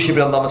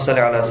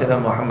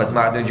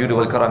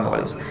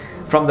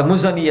फ्रॉम द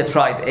मुज़निया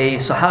ट्राइब, ए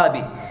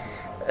सहाबी,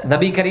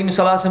 नबी करीम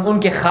सल्लल्लाहु अलैहि वसल्लम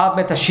उनके ख्वाब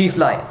में तशरीफ़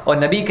लाए और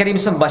नबी करीम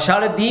सल्लल्लाहु अलैहि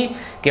वसल्लम बशारत दी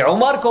कि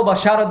उमर को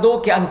बशारत दो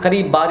कि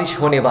अनकरीब बारिश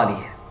होने वाली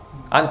है,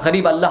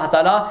 अनकरीब अल्लाह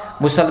ताला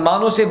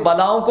मुसलमानों से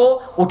बलाओं को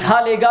उठा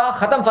लेगा,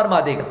 ख़त्म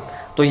फरमा देगा.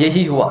 तो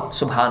यही हुआ.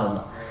 सुभान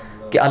अल्लाह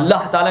कि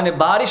अल्लाह ताला ने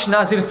बारिश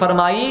नाज़िल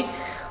फरमाई.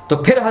 तो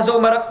फिर हज़रत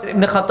उमर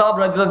इब्न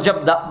ख़त्ताब रज़ियल्लाहु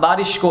जब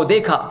बारिश को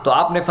देखा तो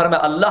आपने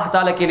फरमाया, अल्लाह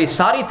ताला के लिए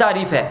सारी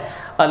तारीफ़ है.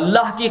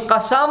 अल्लाह की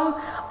कसम,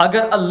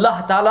 अगर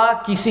अल्लाह ताला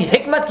किसी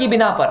हिकमत की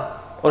बिना पर,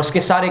 और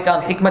उसके सारे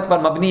काम हिकमत पर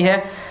मबनी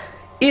है,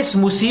 इस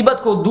मुसीबत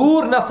को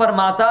दूर न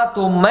फरमाता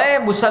तो मैं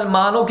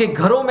मुसलमानों के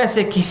घरों में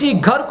से किसी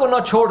घर को न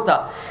छोड़ता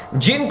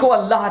जिनको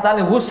अल्लाह ताला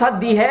ने वुसअत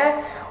दी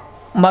है,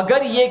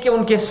 मगर ये कि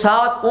उनके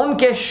साथ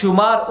उनके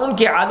शुमार,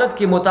 उनके आदत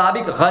के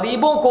मुताबिक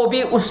गरीबों को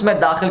भी उसमें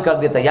दाखिल कर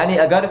देता. यानी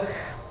अगर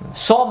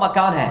 100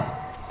 मकान हैं,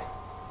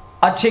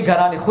 अच्छे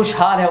घराने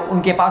खुशहाल है,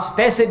 उनके पास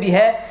पैसे भी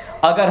है,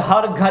 अगर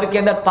हर घर के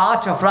अंदर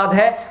 5 अफराद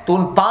है तो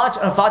उन 5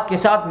 अफराद के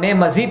साथ मैं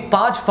मजीद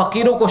 5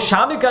 फ़कीरों को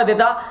शामिल कर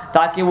देता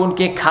ताकि वो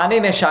उनके खाने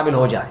में शामिल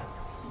हो जाए,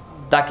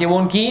 ताकि वो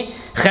उनकी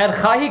खैर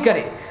खाही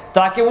करे,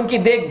 ताकि उनकी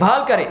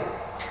देखभाल करे.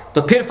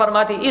 तो फिर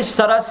फरमाती, इस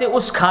तरह से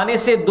उस खाने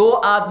से 2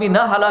 आदमी न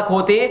हलाक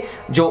होते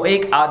जो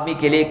एक आदमी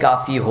के लिए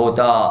काफ़ी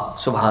होता.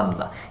 सुभान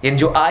अल्लाह. यानी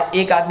जो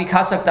एक आदमी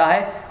खा सकता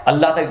है,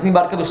 अल्लाह तक इतनी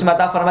बरकत उसमें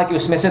अता फरमा कि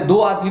उसमें से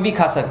 2 आदमी भी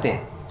खा सकते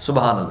हैं.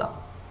 सुभान अल्लाह.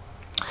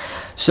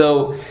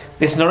 So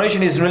this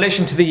narration is in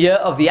relation to the year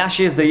of the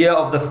ashes, the year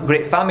of the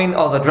great famine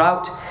or the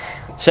drought.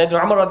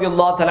 Sayyidina Umar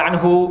radiallahu ta'ala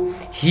anhu,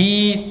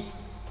 he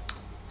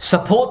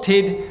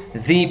supported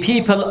the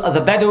people, the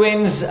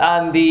Bedouins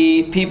and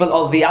the people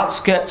of the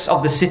outskirts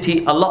of the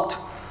city a lot,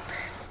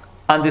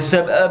 and the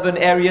suburban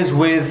areas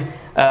with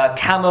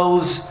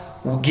camels,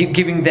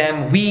 giving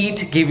them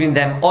wheat, giving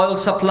them oil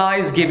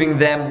supplies, giving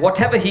them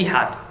whatever he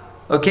had,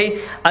 okay,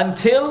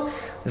 until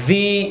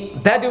the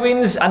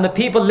Bedouins and the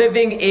people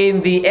living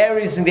in the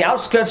areas in the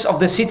outskirts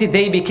of the city,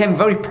 they became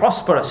very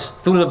prosperous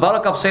through the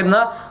barakah of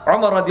Sayyidina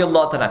Umar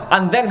radiallahu ta'ala.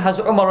 And then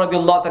Hazrat Umar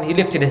radiallahu ta'ala, he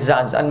lifted his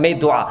hands and made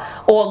dua,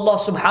 Oh Allah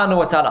subhanahu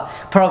wa ta'ala,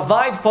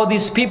 provide for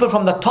these people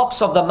from the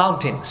tops of the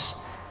mountains.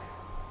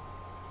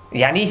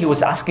 Yani he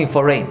was asking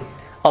for rain.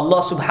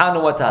 Allah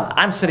subhanahu wa ta'ala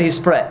answered his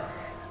prayer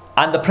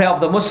and the prayer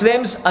of the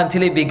Muslims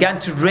until it began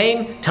to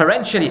rain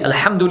torrentially.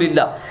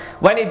 Alhamdulillah.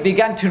 When it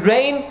began to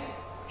rain,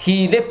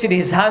 he lifted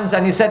his hands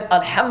and he said,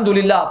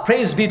 Alhamdulillah,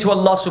 praise be to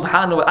Allah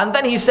subhanahu wa ta'ala. And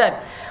then he said,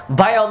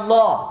 by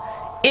Allah,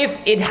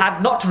 if it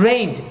had not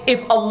rained,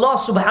 if Allah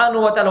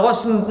subhanahu wa ta'ala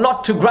was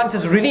not to grant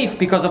us relief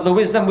because of the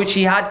wisdom which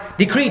he had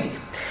decreed,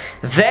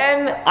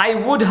 then I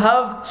would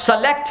have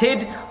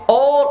selected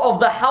all of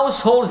the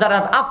households that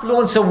have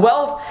affluence of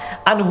wealth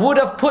and would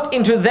have put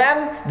into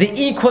them the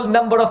equal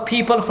number of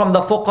people from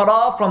the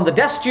fuqara, from the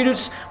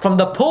destitutes, from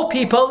the poor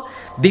people,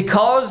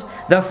 because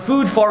the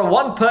food for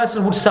one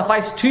person would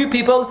suffice 2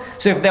 people.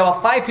 So if there were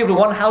 5 people in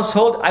one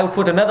household, I would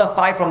put another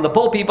 5 from the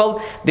poor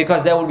people,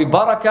 because there would be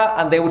barakah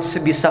and they would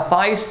be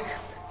sufficed,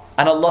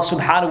 and Allah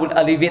subhanahu will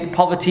alleviate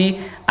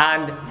poverty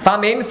and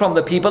famine from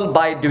the people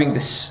by doing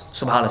this.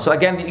 Subhanallah. So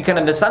again, you can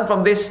understand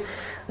from this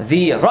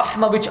the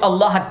rahmah which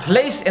Allah had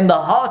placed in the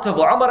heart of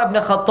Umar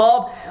ibn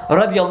Khattab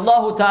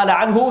radiallahu ta'ala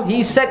anhu.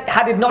 He said,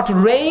 had it not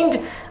rained,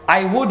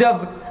 I would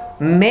have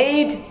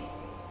made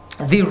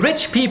the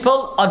rich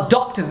people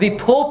adopt the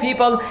poor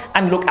people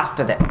and look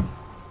after them.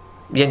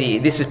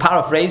 Yani, this is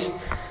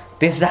paraphrased.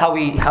 This is how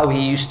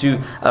he used to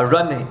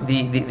run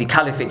the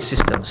caliphate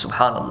system.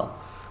 Subhanallah.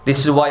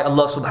 This is why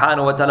Allah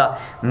subhanahu wa ta'ala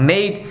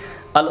made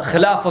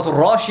Al-Khilafat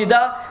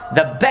Al-Rashida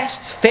the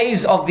best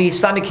phase of the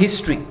Islamic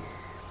history,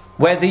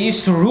 where they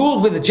used to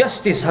rule with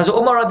justice. Hazrat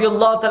Umar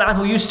radiallahu ta'ala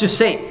anhu used to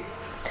say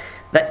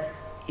that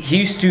he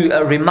used to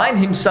remind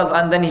himself,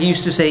 and then he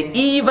used to say,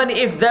 even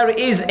if there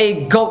is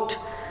a goat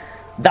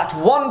that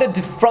wandered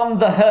from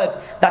the herd,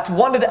 that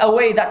wandered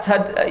away, that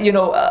had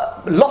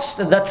lost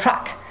the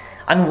track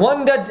and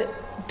wandered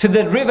to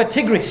the river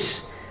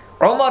Tigris,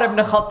 Umar ibn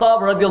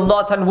Khattab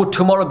radiallahu ta'ala would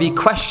tomorrow be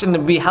questioned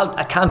and be held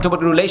accountable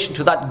in relation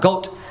to that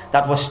goat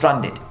that was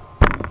stranded.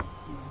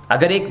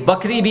 Agar ek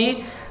bakri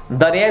bhi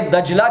दरिया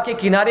दजला के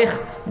किनारे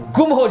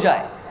गुम हो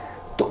जाए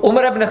तो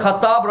उमर इब्न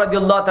Khattab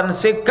रदियल्लाहु ताला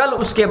से कल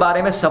उसके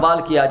बारे में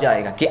सवाल किया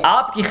जाएगा कि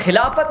आपकी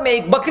खिलाफत में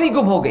एक बकरी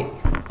गुम हो गई.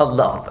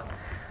 अल्लाह अकबर.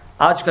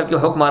 आजकल के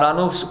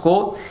हुक्मरानों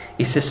को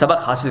इससे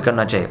सबक हासिल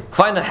करना चाहिए.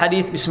 Final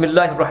hadith,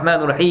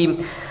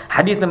 Bismillahir-Rahmanir-Rahim.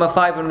 Hadith number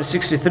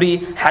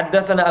 563.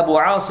 حدثنا أبو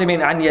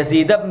عاصم عن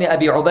يزيد بن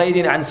أبي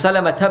عبيد عن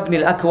سلمة بن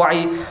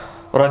الأكوع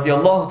رضي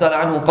الله تعالى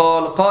عنه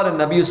قال قال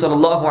النبي صلى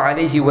الله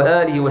عليه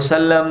وآله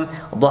وسلم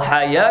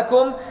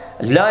ضحاياكم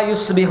لا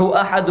يصبح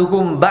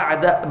أحدكم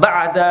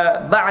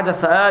بعد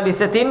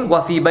ثالثة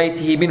وفي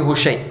بيته منه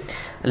شيء.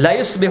 لا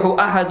يصبح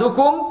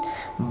أحدكم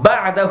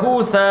بعد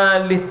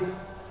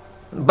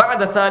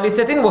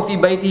ثالثة وفي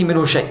بيته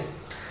منه شيء.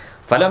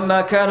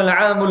 فلما كان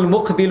العام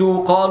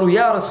المقبل قالوا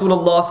يا رسول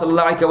الله صلى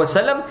الله عليه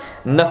وسلم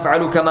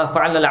نفعل كما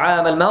فعلنا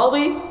العام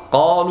الماضي.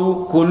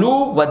 قالوا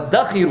كلوا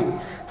وادخروا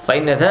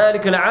فإن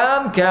ذلك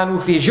العام كانوا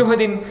في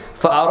جهد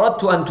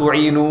فأردت أن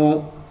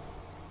تعينوا.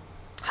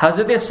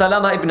 हज़रत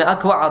सलामा इब्न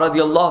अकवा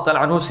रदियल्लाहु ताला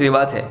अन्हु से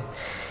रिवायत है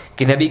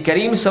कि नबी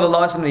करीम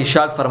सल्लल्लाहु अलैहि वसल्लम ने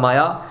इरशाद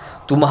फरमाया,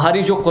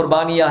 तुम्हारी जो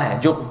कुर्बानियाँ हैं,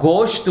 जो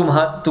गोश्त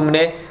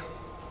तुमने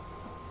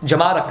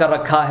जमा कर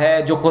रखा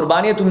है, जो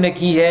कुर्बानियाँ तुमने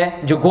की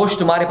है, जो गोश्त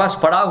तुम्हारे पास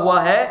पड़ा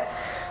हुआ है,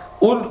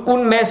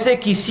 उनमें से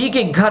किसी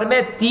के घर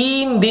में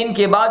 3 दिन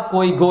के बाद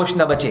कोई गोश्त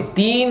न बचे.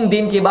 3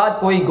 दिन के बाद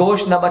कोई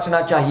गोश्त न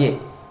बचना चाहिए.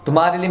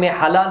 तुम्हारे लिए मैं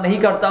हलाल नहीं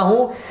करता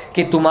हूं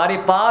कि तुम्हारे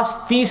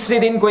पास तीसरे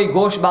दिन कोई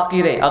गोश्त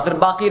बाकी रहे. अगर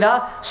बाकी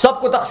रहा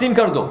सबको तकसीम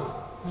कर दो,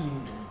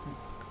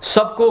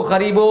 सबको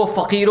गरीबों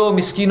फकीरों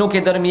मिस्कीनों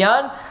के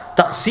दरमियान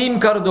तकसीम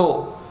कर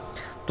दो.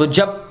 तो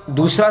जब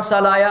दूसरा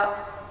साल आया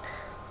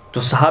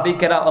तो सहाबे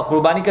किराम,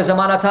 कुर्बानी का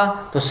ज़माना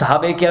था, तो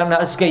सहाबे किराम ने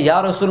अर्ज़ किया, या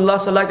रसूलुल्लाह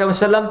सल्लल्लाहु अलैहि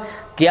वसल्लम,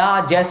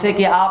 क्या जैसे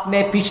कि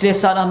आपने पिछले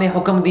साल हमें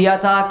हुक्म दिया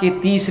था कि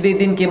तीसरे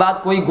दिन के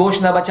बाद कोई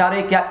गोश्त न बचा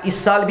रहे, क्या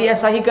इस साल भी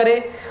ऐसा ही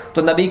करे?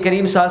 तो नबी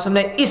करीम सल्लल्लाहु अलैहि वसल्लम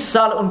ने इस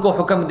साल उनको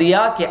हुक्म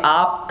दिया कि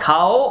आप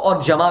खाओ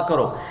और जमा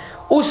करो.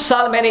 उस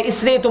साल मैंने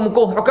इसलिए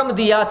तुमको हुक्म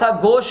दिया था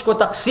गोश्त को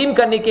तकसीम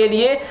करने के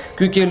लिए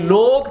क्योंकि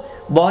लोग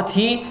बहुत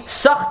ही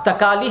सख्त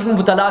तकालीफ में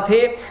मुबतला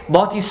थे,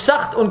 बहुत ही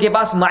सख्त उनके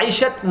पास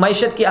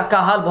माइशत का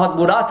हाल बहुत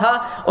बुरा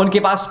था, उनके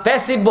पास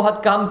पैसे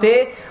बहुत कम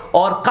थे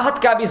और कहत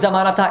का भी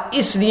ज़माना था.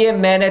 इसलिए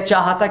मैंने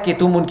चाहा था कि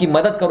तुम उनकी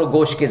मदद करो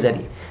गोश्त के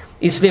ज़रिए.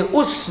 इसलिए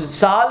उस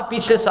साल,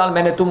 पिछले साल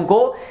मैंने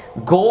तुमको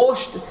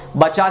गोश्त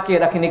बचा के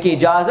रखने की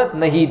इजाज़त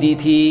नहीं दी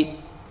थी,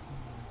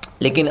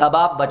 लेकिन अब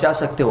आप बचा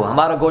सकते हो.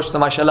 हमारा गोश्त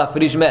माशाल्लाह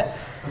फ्रिज में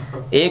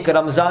एक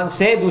रमज़ान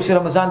से दूसरे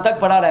रमज़ान तक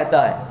पड़ा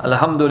रहता है.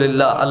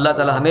 अल्हम्दुलिल्लाह, अल्लाह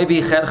ताला हमें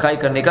भी खैर खाई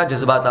करने का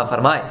जज्बा अता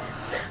फरमाए.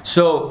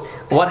 So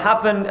what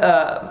happened,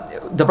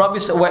 the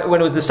Prophet,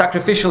 when it was the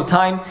sacrificial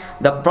time,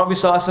 the Prophet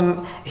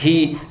ﷺ,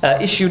 he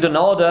issued an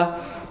order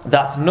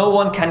that no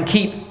one can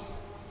keep,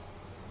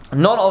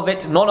 none of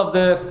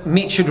the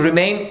meat should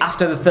remain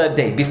after the 3rd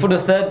day. Before the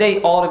 3rd day,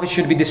 all of it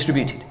should be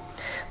distributed.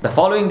 The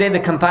following day, the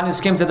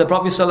companions came to the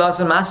Prophet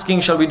ﷺ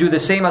asking, shall we do the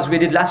same as we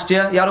did last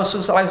year? Ya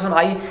Rasulullah,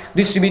 are you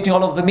distributing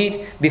all of the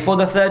meat before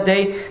the 3rd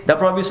day? The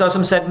Prophet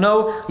ﷺ said,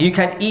 no, you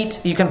can eat,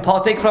 you can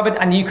partake from it,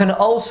 and you can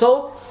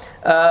also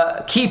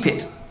keep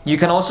it. You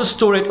can also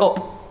store it up,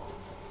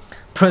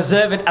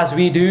 preserve it as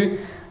we do,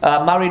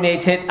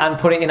 marinate it and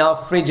put it in our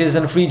fridges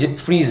and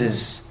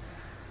freezers.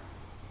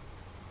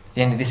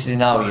 And this is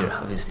in our year,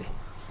 obviously,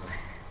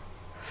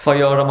 for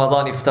your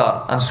Ramadan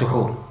iftar and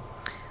suhoor.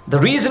 The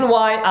reason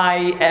why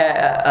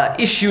I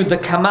issued the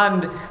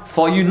command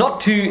for you not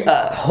to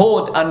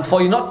hoard and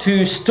for you not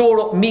to store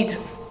up meat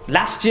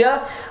last year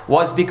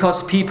was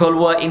because people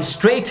were in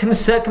straitened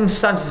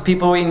circumstances,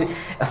 people were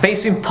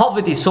facing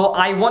poverty. So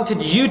I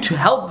wanted you to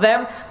help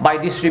them by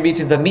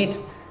distributing the meat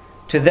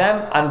to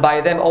them and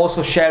by them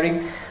also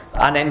sharing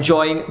and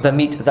enjoying the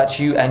meat that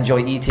you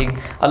enjoy eating.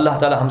 Allah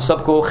Ta'ala hum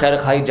sabko khair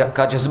khai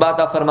ka jazba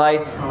ata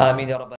farmaye. Ameen ya Rabbal